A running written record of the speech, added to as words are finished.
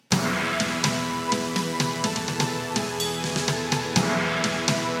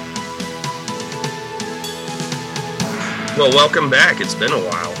Well, welcome back. It's been a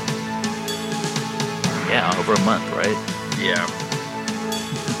while. Yeah, over a month, right? Yeah.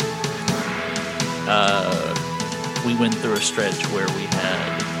 We went through a stretch where we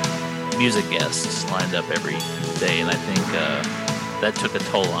had music guests lined up every day, and I think that took a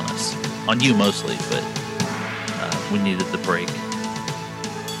toll on us. On you mostly, but we needed the break.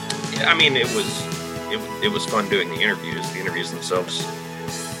 Yeah, I mean, it was fun doing the interviews. The interviews themselves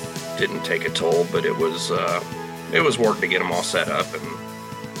didn't take a toll, but it was work to get them all set up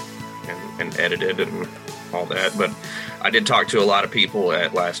and edited and all that. But I did talk to a lot of people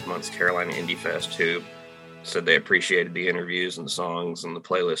at last month's Carolina Indie Fest who said they appreciated the interviews and the songs and the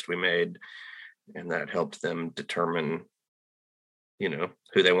playlist we made, and that helped them determine,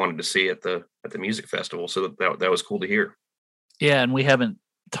 who they wanted to see at the music festival. So that was cool to hear. Yeah, and we haven't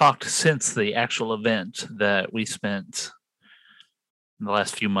talked since the actual event that we spent in the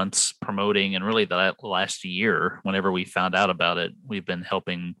last few months promoting, and really the last year. Whenever we found out about it, we've been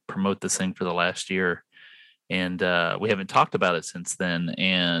helping promote this thing for the last year, and we haven't talked about it since then.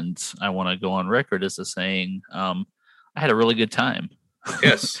 And I want to go on record as saying I had a really good time.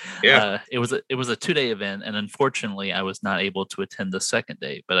 Yes. Yeah. It was a 2-day event, and unfortunately I was not able to attend the second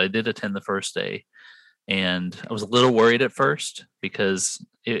day, but I did attend the first day. And I was a little worried at first because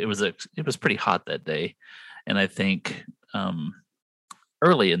it was pretty hot that day, and I think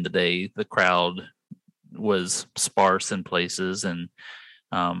early in the day the crowd was sparse in places, and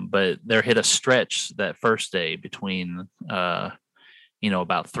but there hit a stretch that first day between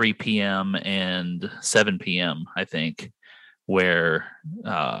about 3 p.m. and 7 p.m. I think, where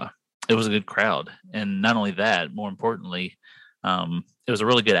it was a good crowd. And not only that, more importantly, it was a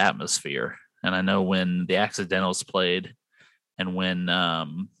really good atmosphere. And I know when the Accidentals played and when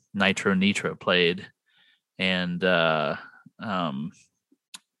Nitro Nitro played, and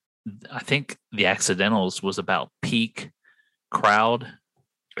I think the Accidentals was about peak crowd.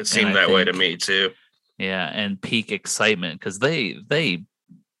 It seemed that way to me too. Yeah, and peak excitement, because they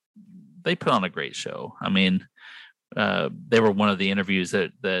put on a great show. I mean, they were one of the interviews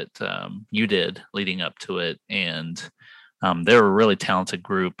that you did leading up to it, and they were a really talented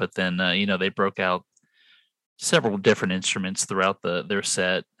group. But then they broke out several different instruments throughout their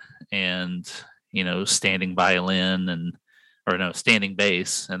set, and standing violin standing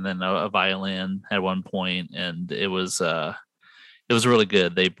bass, and then a violin at one point, and it was really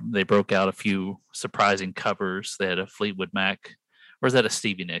good. They broke out a few surprising covers. They had a Fleetwood Mac, or is that a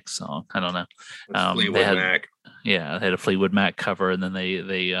Stevie Nicks song? I don't know. Fleetwood Mac. Yeah, they had a Fleetwood Mac cover, and then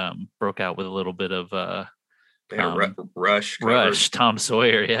they broke out with a little bit of Rush, Tom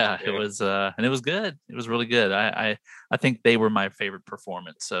Sawyer. Yeah, it was and it was good. It was really good. I think they were my favorite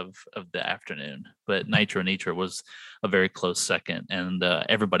performance of the afternoon, but Nitro Nitro was a very close second, and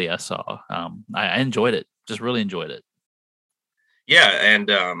everybody I saw, I enjoyed it. Just really enjoyed it. Yeah,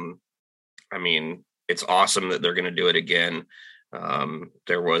 and I mean, it's awesome that they're going to do it again.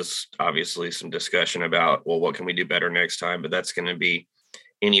 There was obviously some discussion about, well, what can we do better next time? But that's going to be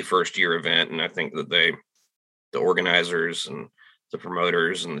any first year event, and I think that the organizers and the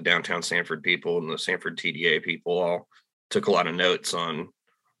promoters and the downtown Sanford people and the Sanford TDA people all took a lot of notes on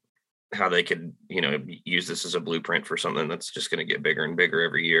how they could, use this as a blueprint for something that's just going to get bigger and bigger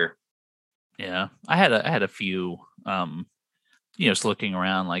every year. Yeah, I had a few, just looking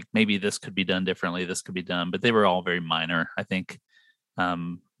around, like maybe this could be done differently, this could be done, but they were all very minor. I think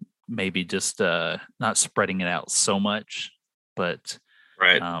maybe just not spreading it out so much, but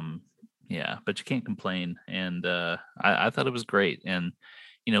right. Yeah, but you can't complain. And I thought it was great. And,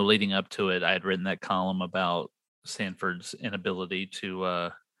 leading up to it, I had written that column about Sanford's inability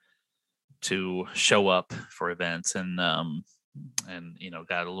to show up for events, and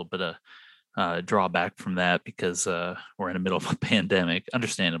got a little bit of drawback from that because we're in the middle of a pandemic,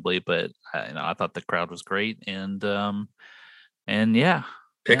 understandably. But I thought the crowd was great, and yeah,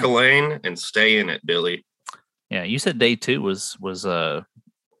 pick a lane and stay in it, Billy. Yeah, you said day 2 was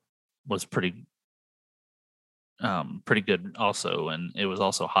pretty good also, and it was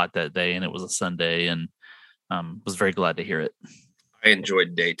also hot that day, and it was a Sunday, and was very glad to hear it. I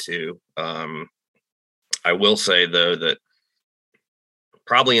enjoyed day 2. I will say though that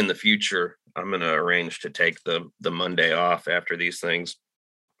probably in the future I'm going to arrange to take the Monday off after these things,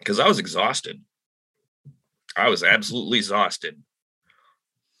 because I was exhausted. I was absolutely exhausted.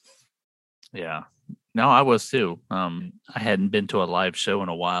 Yeah. No, I was too. I hadn't been to a live show in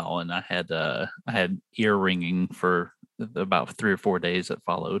a while, and I had ear ringing for about 3 or 4 days that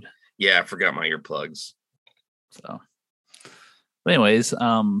followed. Yeah, I forgot my earplugs. So, but anyways,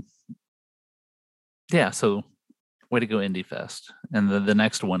 yeah. So, way to go, Indie Fest. And the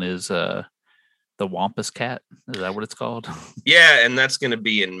next one is the the Wampus Cat. Is that what it's called? Yeah, and that's going to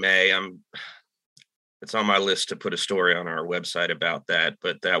be in May. It's on my list to put a story on our website about that,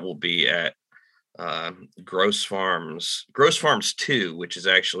 but that will be at Gross Farms 2, which is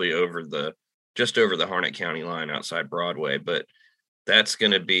actually just over the Harnett County line outside Broadway. But that's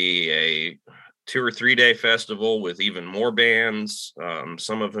going to be a 2 or 3 day festival with even more bands,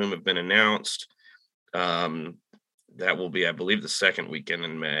 some of whom have been announced. That will be, I believe, the second weekend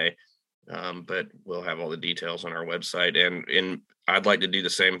in May. But we'll have all the details on our website. And I'd like to do the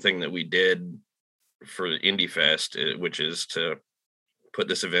same thing that we did for Indie Fest, which is to put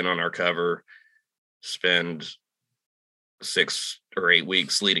this event on our cover, spend 6 or 8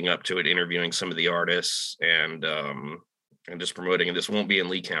 weeks leading up to it, interviewing some of the artists and just promoting it. This won't be in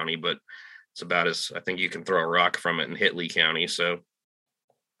Lee County, but it's about as I think you can throw a rock from it and hit Lee County. So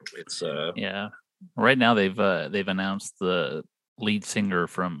it's yeah. Right now they've announced the lead singer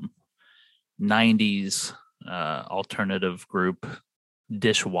from 90s alternative group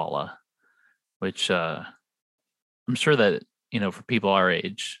Dishwalla, which I'm sure that, for people our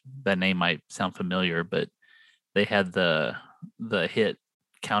age, that name might sound familiar, but they had the hit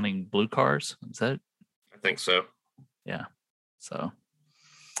Counting Blue Cars. Is that? I think so. Yeah. So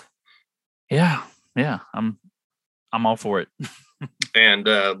yeah, I'm all for it. And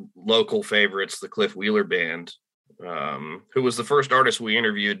local favorites, the Cliff Wheeler Band, who was the first artist we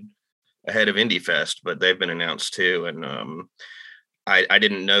interviewed ahead of Indie Fest, but they've been announced too. And I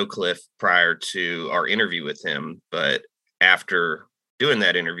didn't know Cliff prior to our interview with him, but after doing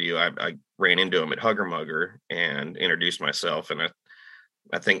that interview, I ran into him at Hugger Mugger and introduced myself. And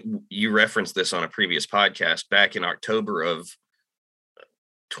I think you referenced this on a previous podcast. Back in October of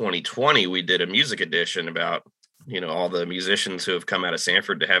 2020, we did a music edition about all the musicians who have come out of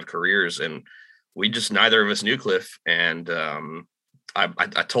Sanford to have careers, and we just neither of us knew Cliff. And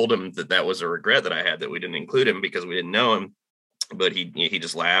I told him that was a regret that I had that we didn't include him because we didn't know him, but he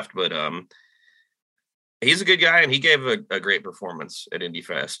just laughed. But he's a good guy, and he gave a great performance at Indie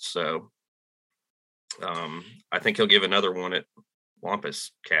Fest. So I think he'll give another one at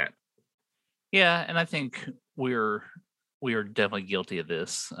Wampus Cat. Yeah, and I think we are definitely guilty of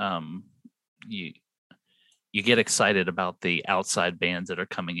this. You get excited about the outside bands that are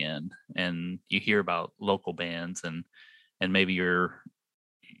coming in, and you hear about local bands, and maybe you're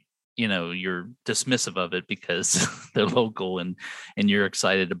dismissive of it because they're local, and you're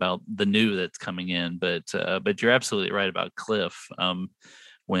excited about the new that's coming in. But you're absolutely right about Cliff.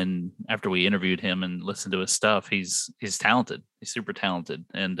 When after we interviewed him and listened to his stuff, he's talented. He's super talented,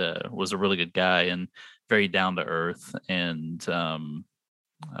 and was a really good guy and very down to earth. And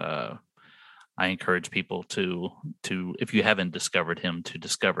I encourage people to if you haven't discovered him, to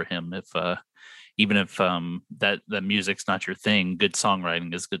discover him. If even if that music's not your thing, good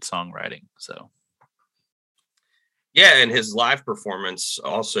songwriting is good songwriting. So yeah, and his live performance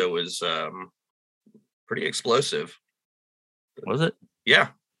also was pretty explosive. Was it? Yeah.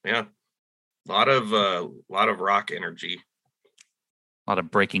 A lot of rock energy. A lot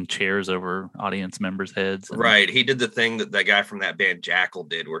of breaking chairs over audience members' heads. Right. He did the thing that guy from that band Jackal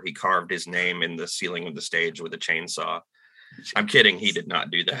did, where he carved his name in the ceiling of the stage with a chainsaw. I'm kidding. He did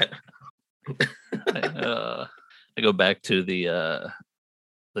not do that. I go back to the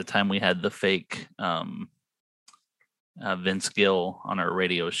time we had the fake Vince Gill on our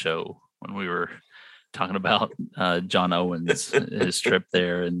radio show when we were talking about John Owens, his trip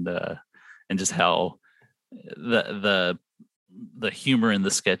there, and just how the humor in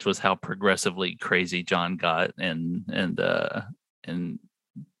the sketch was how progressively crazy John got, and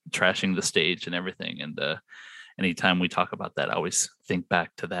trashing the stage and everything. And anytime we talk about that, I always think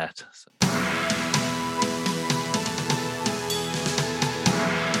back to that.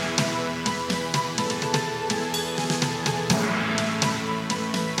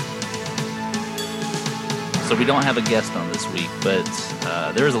 So we don't have a guest on this week, but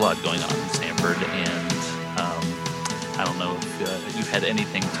there is a lot going on in Sanford, and I don't know if you had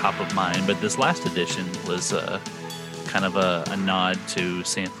anything top of mind, but this last edition was kind of a nod to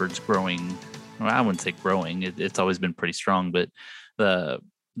Sanford's growing. Well, I wouldn't say growing; it's always been pretty strong, but the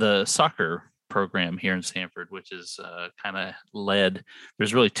soccer program here in Sanford, which is kind of led.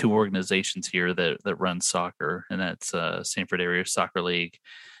 There's really two organizations here that run soccer, and that's Sanford Area Soccer League,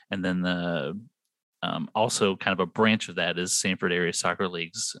 and then the also kind of a branch of that is Sanford Area Soccer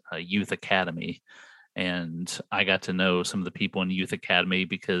League's Youth Academy. And I got to know some of the people in Youth Academy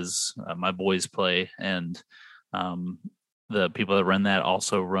because my boys play, and the people that run that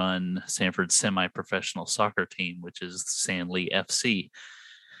also run Sanford's semi-professional soccer team, which is San Lee FC.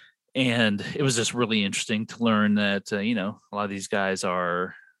 And it was just really interesting to learn that, a lot of these guys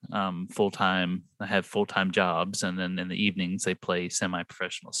are full-time, have full-time jobs, and then in the evenings they play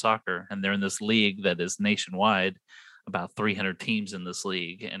semi-professional soccer, and they're in this league that is nationwide, about 300 teams in this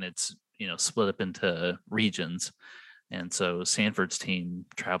league, and it's split up into regions. And so Sanford's team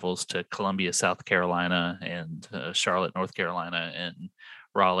travels to Columbia, South Carolina, and Charlotte, North Carolina, and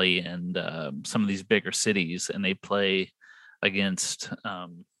Raleigh, and some of these bigger cities, and they play against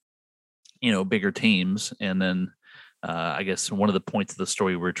bigger teams. And then I guess one of the points of the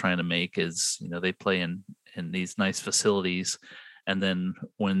story we're trying to make is they play in these nice facilities, and then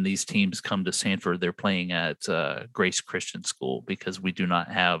when these teams come to Sanford, they're playing at Grace Christian School because we do not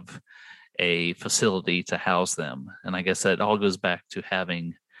have a facility to house them. And I guess that all goes back to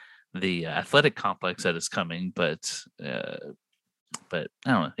having the athletic complex that is coming, but I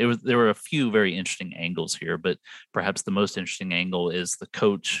don't know. There were a few very interesting angles here, but perhaps the most interesting angle is the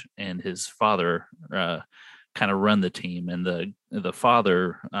coach and his father kind of run the team, and the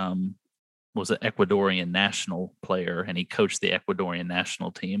father was an Ecuadorian national player, and he coached the Ecuadorian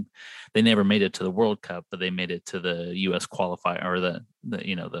national team. They never made it to the World Cup, but they made it to the U.S. qualify, or the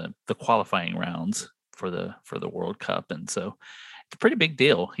qualifying rounds for the World Cup, and so it's a pretty big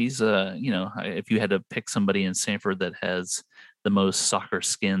deal. He's if you had to pick somebody in Sanford that has the most soccer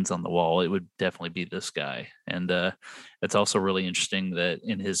skins on the wall, it would definitely be this guy. And it's also really interesting that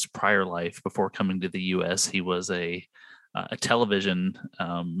in his prior life, before coming to the U.S., he was a television,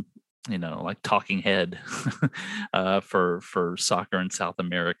 like talking head for soccer in South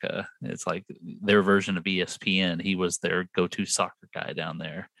America. It's like their version of ESPN. He was their go-to soccer guy down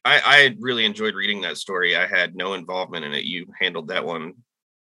there. I really enjoyed reading that story. I had no involvement in it. You handled that one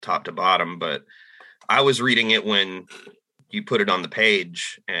top to bottom, but I was reading it when you put it on the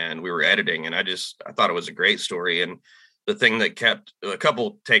page and we were editing, and I thought it was a great story. And the thing that kept a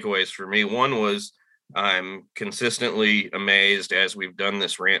couple takeaways for me, one was I'm consistently amazed as we've done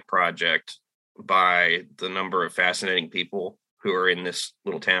this Rant project by the number of fascinating people who are in this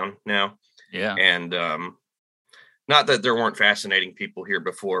little town now. Yeah. And not that there weren't fascinating people here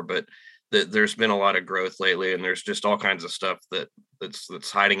before, but there's been a lot of growth lately, and there's just all kinds of stuff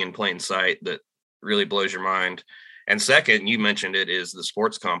that's hiding in plain sight that really blows your mind. And second, you mentioned it, is the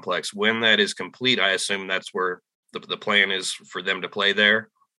sports complex. When that is complete, I assume that's where the plan is for them to play there.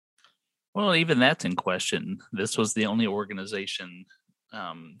 Well, even that's in question. This was the only organization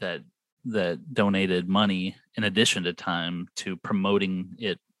that donated money in addition to time to promoting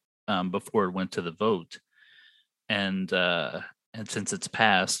it before it went to the vote. And since it's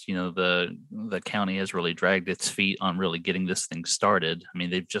passed, the county has really dragged its feet on really getting this thing started. I mean,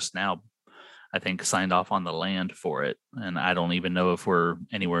 they've just now, I think, signed off on the land for it, and I don't even know if we're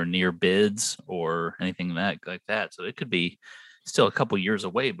anywhere near bids or anything like that. So it could be still a couple years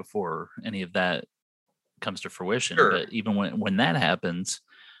away before any of that comes to fruition. Sure. But even when that happens,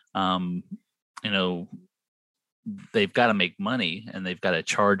 they've got to make money, and they've got to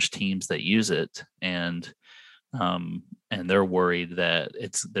charge teams that use it, and they're worried that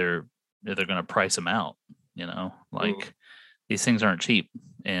they're going to price them out. These things aren't cheap.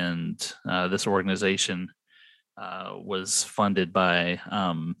 And this organization was funded by,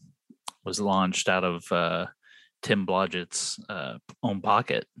 was launched out of Tim Blodgett's own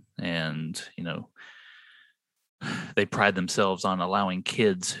pocket. And, they pride themselves on allowing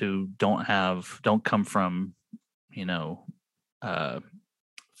kids who don't come from,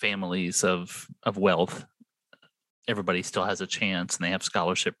 families of wealth. Everybody still has a chance, and they have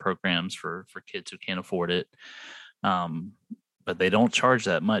scholarship programs for kids who can't afford it. But they don't charge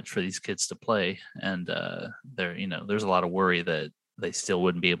that much for these kids to play. And there's a lot of worry that they still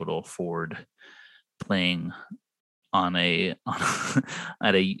wouldn't be able to afford playing on at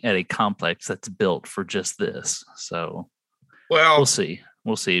a complex that's built for just this. So we'll see.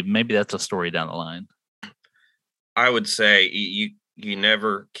 Maybe that's a story down the line. I would say you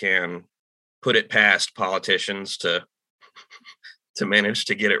never can put it past politicians to manage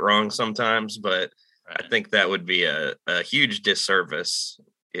to get it wrong sometimes, but I think that would be a huge disservice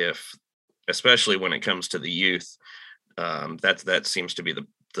especially when it comes to the youth. That seems to be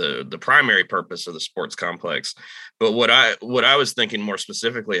the primary purpose of the sports complex. But what I was thinking more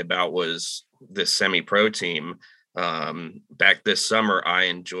specifically about was this semi-pro team. Back this summer, I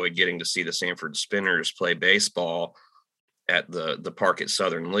enjoyed getting to see the Sanford Spinners play baseball at the park at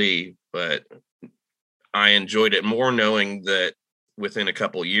Southern Lee, but I enjoyed it more knowing that within a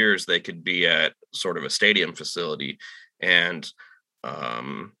couple years they could be at sort of a stadium facility. And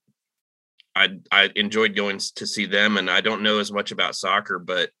I enjoyed going to see them. And I don't know as much about soccer,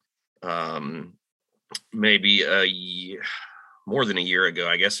 but maybe more than a year ago,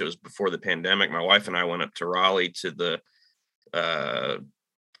 I guess it was before the pandemic, my wife and I went up to Raleigh to the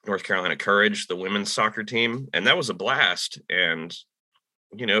North Carolina Courage, the women's soccer team, and that was a blast. And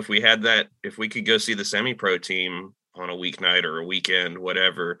if we had that, if we could go see the semi-pro team on a weeknight or a weekend,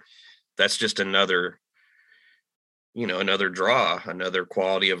 whatever, that's just another draw, another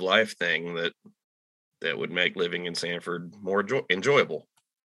quality of life thing that would make living in Sanford more enjoyable.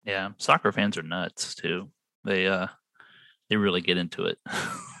 Yeah, soccer fans are nuts too. They really get into it.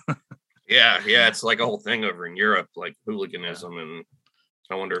 Yeah, it's like a whole thing over in Europe, like hooliganism, and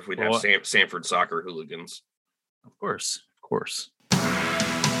I wonder if we'd have Sanford soccer hooligans. Of course.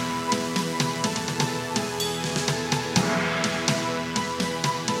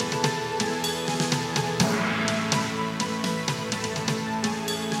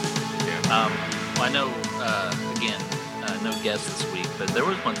 I know, again, no guest this week, but there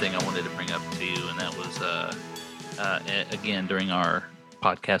was one thing I wanted to bring up to you, and that was, again, during our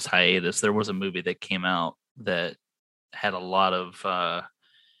podcast hiatus, there was a movie that came out that had a lot of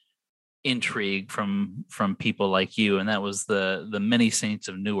intrigue from people like you, and that was the many Saints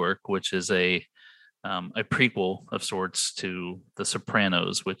of Newark, which is a prequel of sorts to The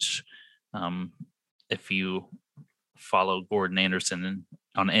Sopranos, which, if you follow Gordon Anderson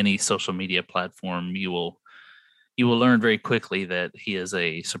on any social media platform, you will learn very quickly that he is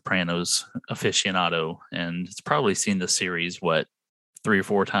a Sopranos aficionado, and it's probably seen the series 3 or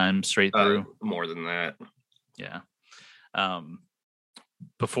 4 times straight through. More than that. Yeah.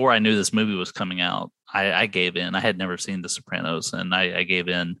 Before I knew this movie was coming out, I gave in. I had never seen The Sopranos, and I gave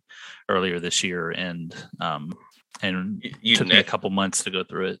in earlier this year, and it took me a couple months to go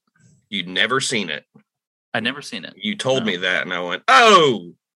through it. You'd never seen it. I'd never seen it. You told me that, and I went,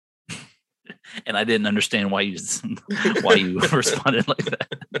 "Oh!" And I didn't understand why you responded like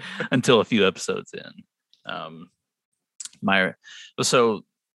that until a few episodes in. So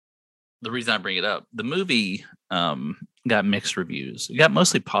the reason I bring it up, the movie got mixed reviews. It got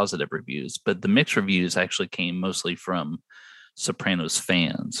mostly positive reviews, but the mixed reviews actually came mostly from Sopranos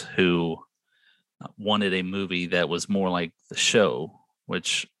fans who wanted a movie that was more like the show,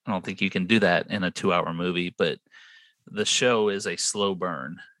 which I don't think you can do that in a 2-hour movie, but the show is a slow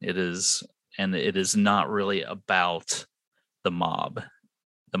burn. It is not really about the mob.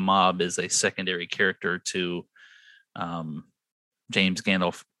 The mob is a secondary character to James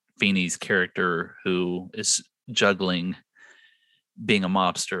Gandolfini's character, who is juggling being a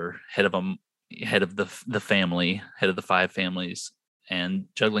mobster, head of the family, head of the 5 families, and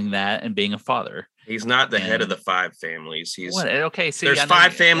juggling that and being a father. He's not the head of the 5 families. He's what? Okay. See, there's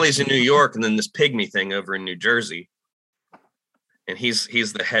 5 families in New York, and then this pygmy thing over in New Jersey, and he's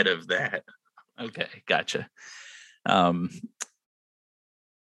the head of that. Okay, gotcha. And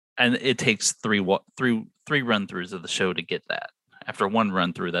it takes 3 run-throughs of the show to get that. After one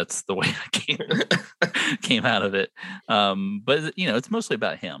run through, that's the way I came out of it. But it's mostly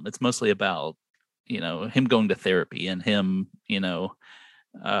about him. It's mostly about him going to therapy and him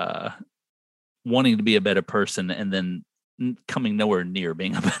wanting to be a better person, and then coming nowhere near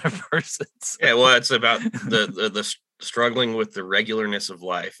being a better person. So. Yeah, well, it's about the struggling with the regularness of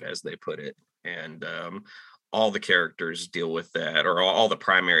life, as they put it, and all the characters deal with that, or all the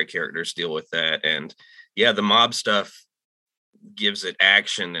primary characters deal with that. And yeah, the mob stuff gives it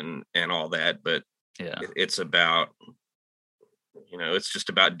action and all that, but yeah, it's about it's just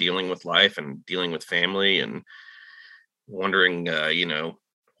about dealing with life and dealing with family and wondering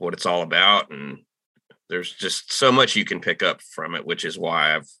what it's all about. And there's just so much you can pick up from it, which is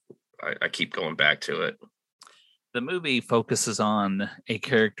why I keep going back to it. The movie focuses on a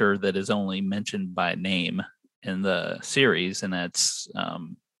character that is only mentioned by name in the series, and that's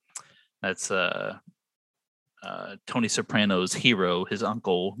Tony Soprano's hero, his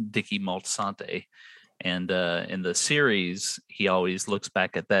uncle, Dickie Maltasante. And in the series, he always looks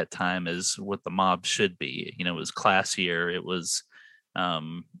back at that time as what the mob should be. It was classier. It was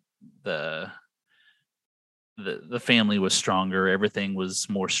the family was stronger. Everything was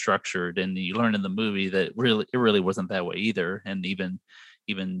more structured. And you learn in the movie that it really wasn't that way either. And even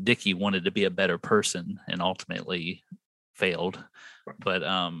Dickie wanted to be a better person and ultimately failed. But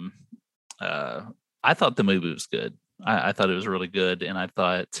I thought the movie was good. I thought it was really good. And I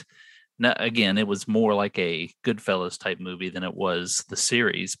thought, again, it was more like a Goodfellas type movie than it was the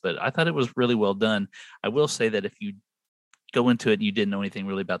series, but I thought it was really well done. I will say that if you go into it and you didn't know anything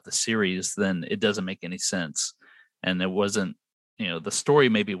really about the series, then it doesn't make any sense. And it wasn't, the story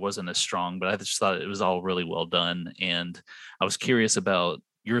maybe wasn't as strong, but I just thought it was all really well done. And I was curious about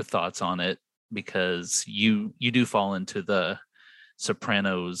your thoughts on it, because you do fall into the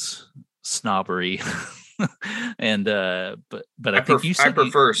Sopranos snobbery. And but I think you said I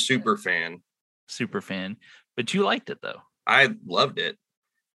prefer super fan, but you liked it though. I loved it.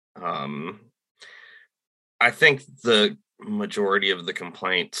 Um, I think the majority of the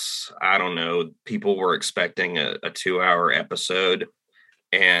complaints, I don't know, people were expecting a 2-hour episode.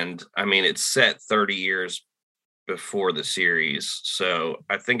 And I mean, it's set 30 years before the series. So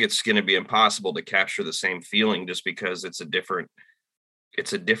I think it's going to be impossible to capture the same feeling just because it's a different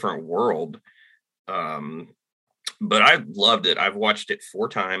world. Um, but I loved it. I've watched it 4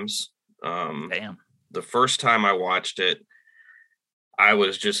 times. Damn. The first time I watched it, I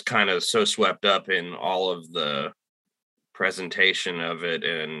was just kind of so swept up in all of the presentation of it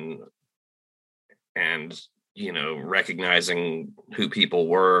and recognizing who people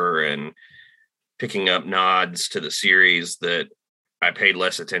were and picking up nods to the series that I paid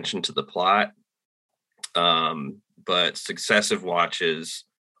less attention to the plot. But successive watches,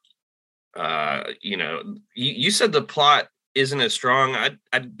 you said the plot isn't as strong.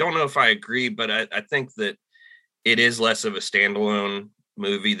 I don't know if I agree, but I think that it is less of a standalone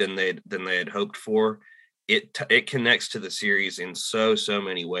movie than they had hoped for. It connects to the series in so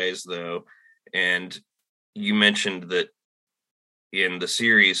many ways, though. And you mentioned that in the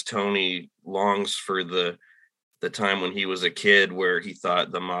series, Tony longs for the time when he was a kid where he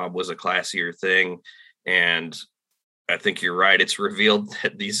thought the mob was a classier thing. And I think you're right. It's revealed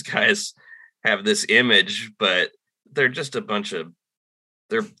that these guys have this image, but they're just a bunch of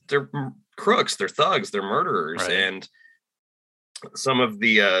they're crooks, they're thugs, they're murderers. Right. And some of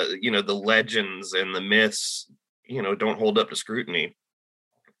the the legends and the myths, don't hold up to scrutiny.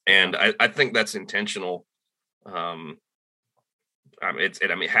 And I think that's intentional.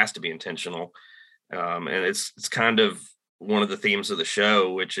 It has to be intentional. And it's kind of one of the themes of the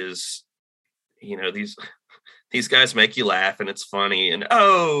show, which is, these guys make you laugh and it's funny and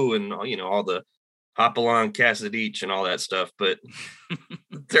all the hop along Cassadich and all that stuff, but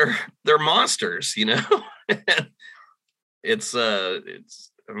they're monsters, it's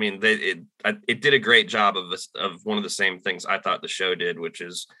I mean, it did a great job of one of the same things I thought the show did, which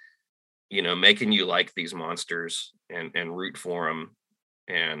is, making you like these monsters and root for them,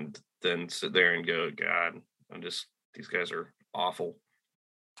 and then sit there and go, God, these guys are awful.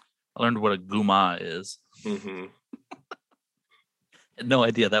 I learned what a guma is. Mm-hmm. Had no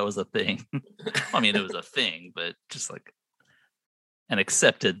idea that was a thing. I mean, it was a thing, but just like an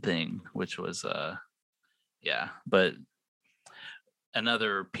accepted thing, which was, but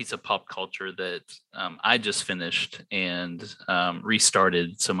another piece of pop culture that I just finished and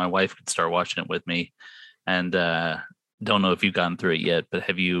restarted so my wife could start watching it with me. And don't know if you've gotten through it yet, but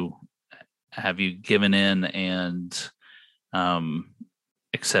have you given in and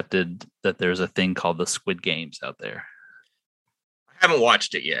accepted that there's a thing called the Squid Games out there? I haven't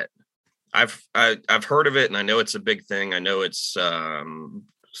watched it yet. I've heard of it, and I know it's a big thing. I know it's from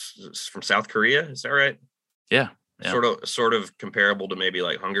South Korea. Is that right? Yeah. Sort of comparable to maybe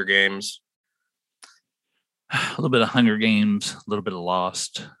like Hunger Games. A little bit of Hunger Games, a little bit of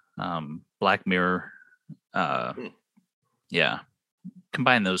Lost, Black Mirror. Yeah,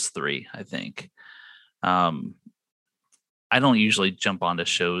 combine those three, I think. I don't usually jump onto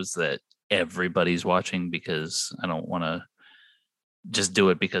shows that everybody's watching because I don't want to just do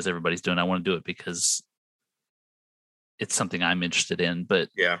it because everybody's doing it. I want to do it because it's something I'm interested in. But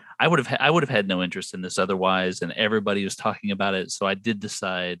yeah, I would have had no interest in this otherwise, and everybody was talking about it, so I did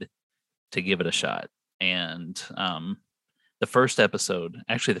decide to give it a shot. And the first episode,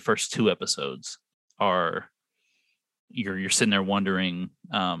 actually the first 2 episodes, are you're sitting there wondering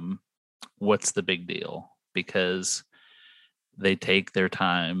what's the big deal, because they take their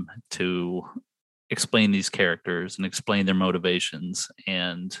time to explain these characters and explain their motivations.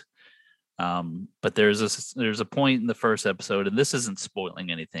 And but there's a point in the first episode, and this isn't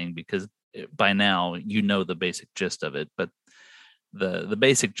spoiling anything because by now you know the basic gist of it, but the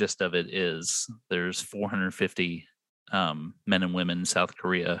basic gist of it is there's 450 men and women in South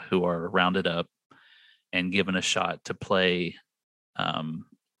Korea who are rounded up and given a shot to play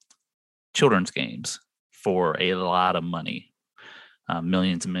children's games for a lot of money,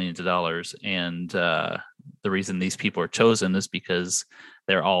 millions and millions of dollars. And the reason these people are chosen is because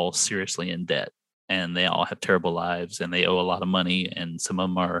they're all seriously in debt and they all have terrible lives and they owe a lot of money. And some of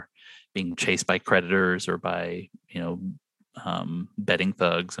them are being chased by creditors or by, betting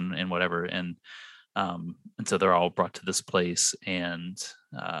thugs and whatever. And so they're all brought to this place. And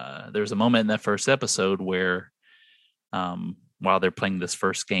there's a moment in that first episode where while they're playing this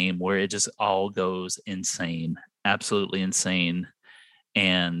first game where it just all goes insane, absolutely insane.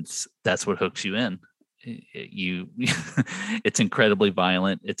 And that's what hooks you in. It's incredibly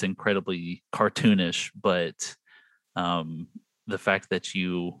violent. It's incredibly cartoonish, but the fact that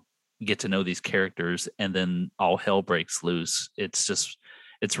you get to know these characters and then all hell breaks loose, it's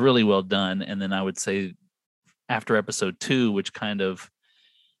it's really well done. And then I would say after episode 2, which kind of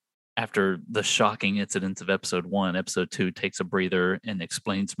after the shocking incidents of episode 1, episode 2 takes a breather and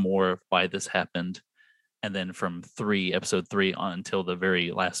explains more of why this happened. And then from episode 3 on until the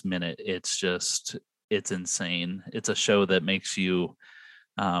very last minute, it's insane. It's a show that makes you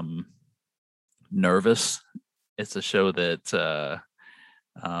nervous. It's a show that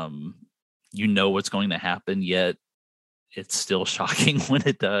you know what's going to happen, yet it's still shocking when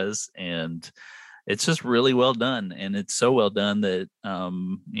it does. And it's just really well done. And it's so well done that,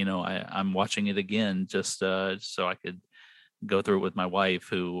 I'm watching it again just so I could go through it with my wife,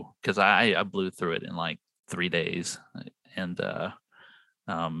 because I blew through it in like 3 days. And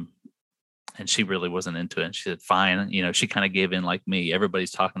she really wasn't into it. And she said, fine. She kind of gave in like me.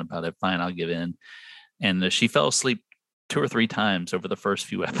 Everybody's talking about it. Fine, I'll give in. And she fell asleep 2 or 3 times over the first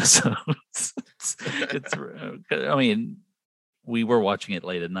few episodes. I mean, we were watching it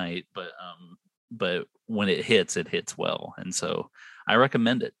late at night, but when it hits well. And so I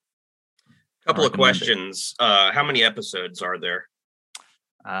recommend it. Couple of questions. How many episodes are there?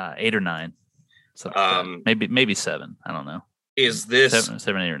 8 or 9. Maybe 7. I don't know. Is this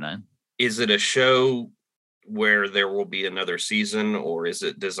 7, 8 or 9? Is it a show where there will be another season, or is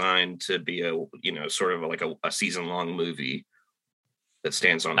it designed to be sort of like a season-long movie that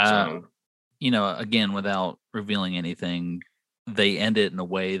stands on its own? Again, without revealing anything, they end it in a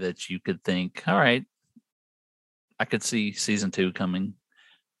way that you could think, all right, I could see season 2 coming.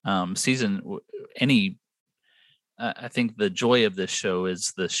 I think the joy of this show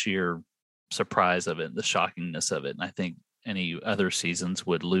is the sheer surprise of it, the shockingness of it. And I think any other seasons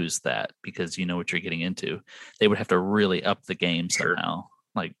would lose that, because you know what you're getting into. They would have to really up the game somehow,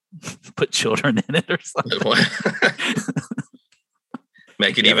 like put children in it or something.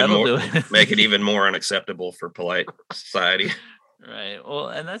 Make it even more unacceptable for polite society. Right. Well,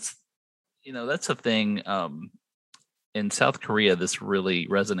 and that's a thing. In South Korea, this really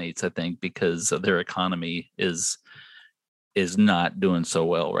resonates, I think, because their economy is not doing so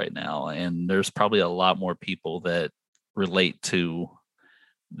well right now. And there's probably a lot more people that relate to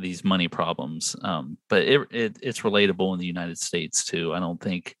these money problems. But it's relatable in the United States too. I don't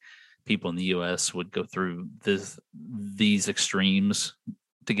think people in the US would go through these extremes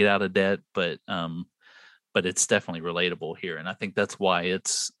to get out of debt, but it's definitely relatable here. And I think that's why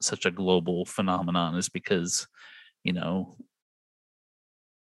it's such a global phenomenon, is because, the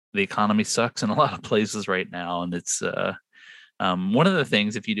economy sucks in a lot of places right now. And it's one of the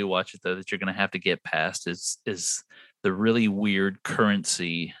things, if you do watch it though, that you're going to have to get past is the really weird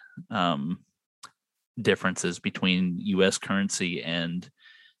currency differences between US currency and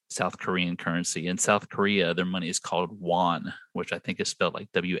South Korean currency. In South Korea, their money is called won, which I think is spelled like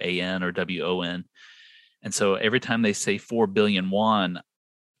WAN or WON. And so every time they say 4 billion won,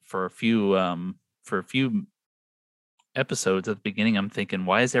 for a few episodes at the beginning, I'm thinking,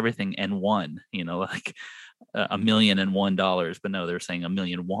 why is everything N1? Like $1,001, but no, they're saying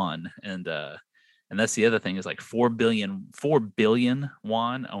 1,000,000 won. And that's the other thing, is like 4 billion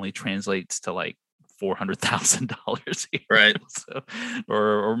won only translates to like $400,000 here. Right. So,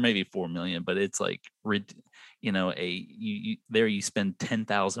 or maybe 4 million, but it's like, you spend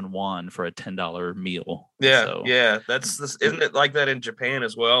 10,000 won for a $10 meal. Yeah. So, yeah. Isn't it like that in Japan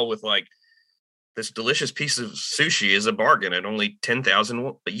as well, with like, this delicious piece of sushi is a bargain at only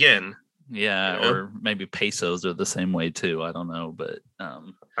 10,000 yen. Yeah, or maybe pesos are the same way too. I don't know, but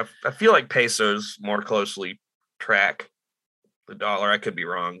I feel like pesos more closely track the dollar. I could be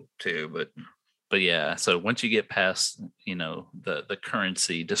wrong too, but yeah. So once you get past the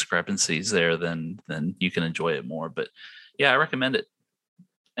currency discrepancies there, then you can enjoy it more. But yeah, I recommend it.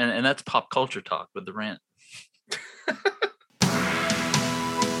 And that's pop culture talk with the Rant.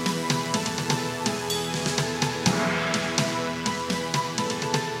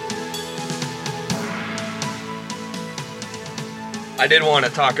 I did want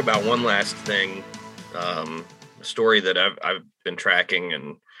to talk about one last thing, a story that I've been tracking,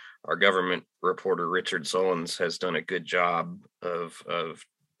 and our government reporter Richard Solons has done a good job of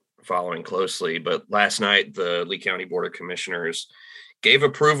following closely. But last night, the Lee County Board of Commissioners gave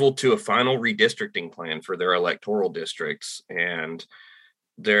approval to a final redistricting plan for their electoral districts, and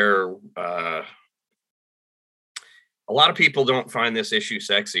a lot of people don't find this issue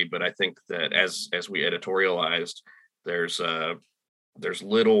sexy, but I think that as we editorialized, there's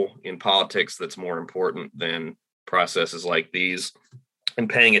little in politics that's more important than processes like these and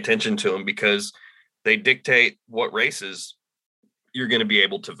paying attention to them, because they dictate what races you're going to be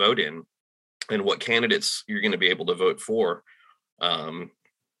able to vote in and what candidates you're going to be able to vote for. And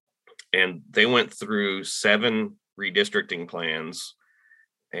they went through 7 redistricting plans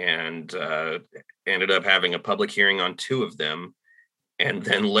and ended up having a public hearing on 2 of them. And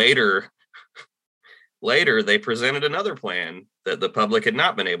then later they presented another plan that the public had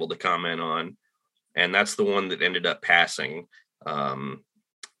not been able to comment on. And that's the one that ended up passing.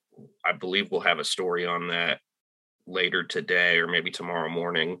 I believe we'll have a story on that later today or maybe tomorrow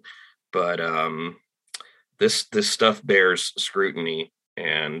morning. But this stuff bears scrutiny,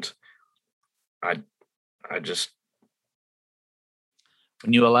 and I just,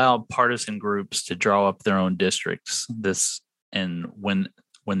 when you allow partisan groups to draw up their own districts, when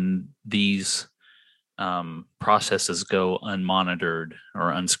these processes go unmonitored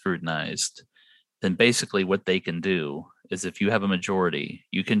or unscrutinized, then basically what they can do is, if you have a majority,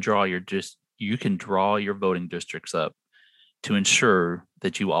 you can draw your voting districts up to ensure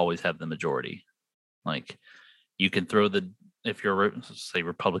that you always have the majority. Like, you can throw if you're, say,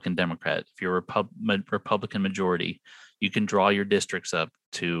 Republican Democrat, if you're a Republican majority, you can draw your districts up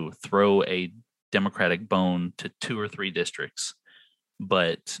to throw a Democratic bone to 2 or 3 districts,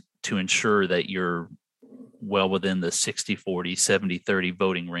 but to ensure that you're well within the 60-40, 70-30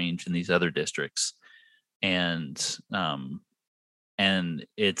 voting range in these other districts. And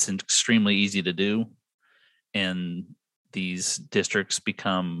it's extremely easy to do. And these districts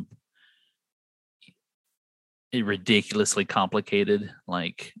become ridiculously complicated.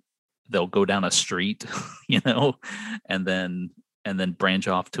 Like, they'll go down a street, and then branch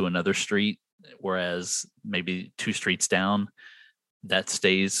off to another street, whereas maybe 2 streets down, that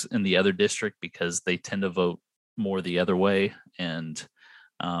stays in the other district because they tend to vote more the other way. And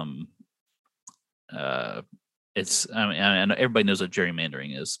it's, I know everybody knows what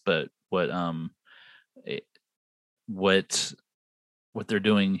gerrymandering is, but what they're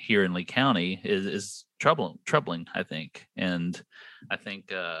doing here in Lee County is troubling, I think. And I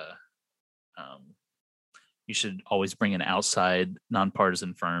think you should always bring in outside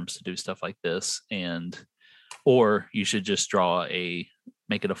nonpartisan firms to do stuff like this, or you should just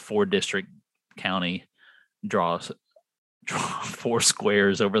make it a 4-district county, draw 4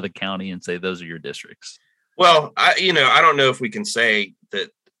 squares over the county and say those are your districts. Well, I don't know if we can say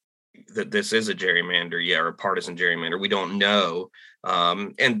that this is a gerrymander, or a partisan gerrymander. We don't know.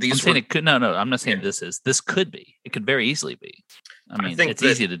 And these, I'm saying it could. No, I'm not saying this could be. It could very easily be. I mean, it's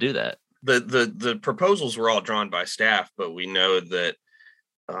easy to do that. The proposals were all drawn by staff, but we know that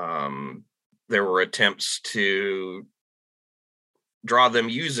there were attempts to draw them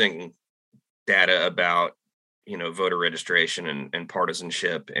using data about, voter registration and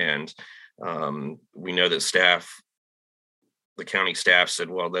partisanship. And we know that the county staff said,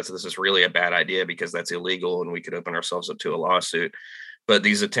 well, this is really a bad idea because that's illegal and we could open ourselves up to a lawsuit. But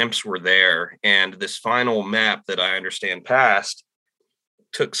these attempts were there. And this final map that I understand passed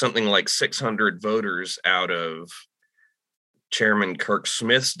took something like 600 voters out of Chairman Kirk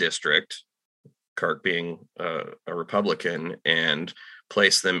Smith's district, Kirk being a Republican, and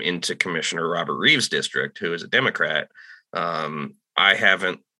placed them into Commissioner Robert Reeves' district, who is a Democrat. I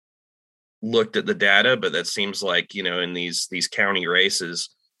haven't looked at the data, but that seems like, in these county races,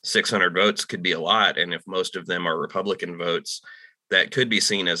 600 votes could be a lot. And if most of them are Republican votes, that could be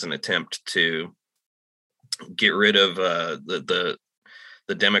seen as an attempt to get rid of the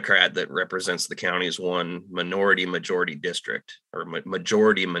Democrat that represents the county's one majority district, or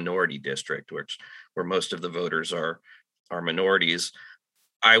majority district, where most of the voters are minorities.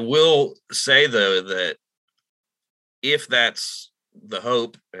 I will say, though, that if that's the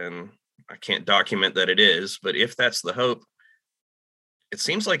hope, and I can't document that it is, but if that's the hope, it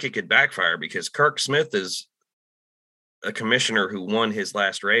seems like it could backfire, because Kirk Smith is a commissioner who won his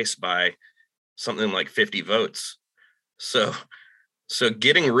last race by something like 50 votes. So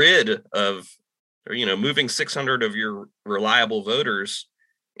getting rid of, or, moving 600 of your reliable voters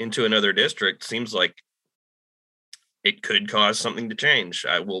into another district seems like it could cause something to change.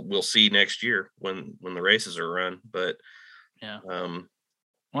 We'll see next year when the races are run. But yeah.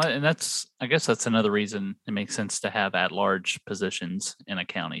 Well, and I guess that's another reason it makes sense to have at-large positions in a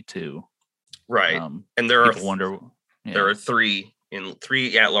county too. Right. And there are 3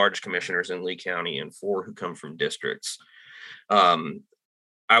 at-large commissioners in Lee County and 4 who come from districts.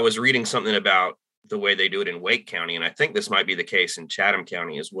 I was reading something about the way they do it in Wake County, and I think this might be the case in Chatham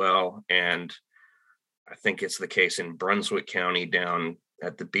County as well. And I think it's the case in Brunswick County down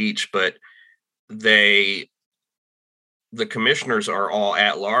at the beach, but the commissioners are all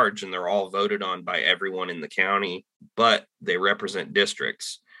at large and they're all voted on by everyone in the county, but they represent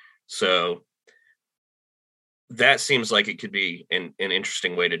districts. So that seems like it could be an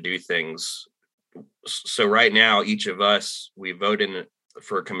interesting way to do things. So right now, each of us, we vote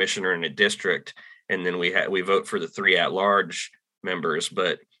for a commissioner in a district, and then we vote for the 3 at large members,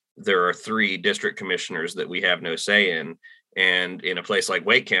 but there are 3 district commissioners that we have no say in. And in a place like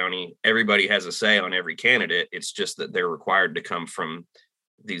Wake County, everybody has a say on every candidate. It's just that they're required to come from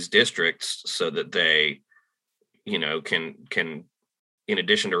these districts so that they, can, in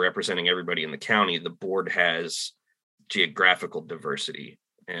addition to representing everybody in the county, the board has geographical diversity.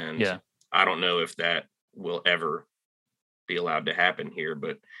 And I don't know if that will ever be allowed to happen here,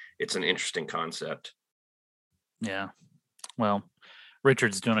 but it's an interesting concept. Yeah. Well,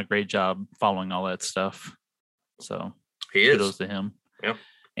 Richard's doing a great job following all that stuff. So he is. Kudos to him. Yeah.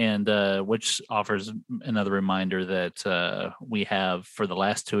 And which offers another reminder that we have, for the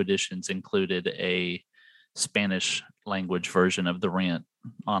last 2 editions, included a Spanish language version of the Rant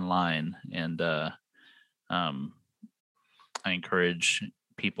online. And I encourage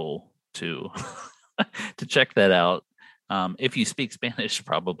people to to check that out. If you speak Spanish,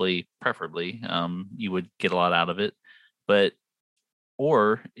 preferably, you would get a lot out of it.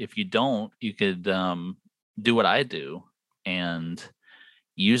 Or if you don't, you could do what I do and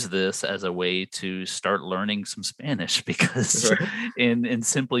use this as a way to start learning some Spanish, because in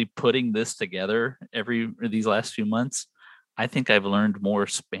simply putting this together these last few months, I think I've learned more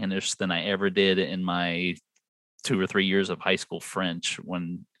Spanish than I ever did in my 2 or 3 years of high school French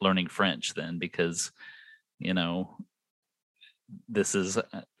when learning French then, because, this is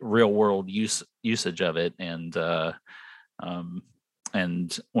real world usage of it.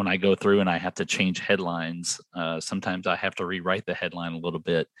 And when I go through and I have to change headlines, sometimes I have to rewrite the headline a little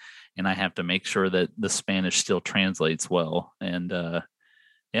bit, and I have to make sure that the Spanish still translates well. And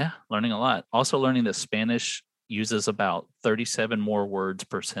learning a lot. Also learning that Spanish uses about 37 more words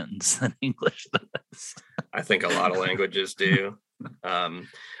per sentence than English does. I think a lot of languages do.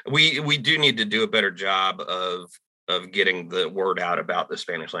 We do need to do a better job of getting the word out about the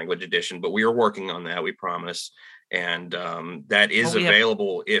Spanish language edition, but we are working on that, we promise. And that is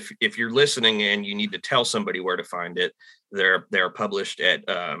available. If you're listening and you need to tell somebody where to find it, they're published at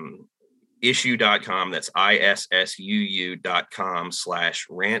issue.com. That's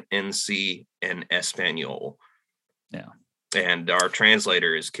issuu.com/rantnc in Espanol. Yeah. And our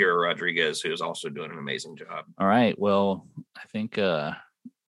translator is Kira Rodriguez, who is also doing an amazing job. All right. Well, I think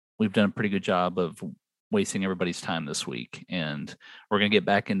we've done a pretty good job of wasting everybody's time this week, and we're going to get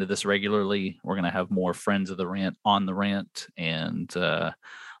back into this regularly. We're going to have more friends of the Rant on the Rant, and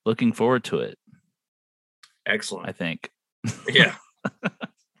looking forward to it. Excellent. I think. Yeah.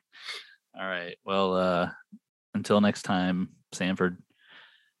 All right. Well, until next time, Sanford,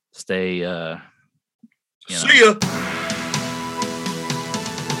 stay, see ya.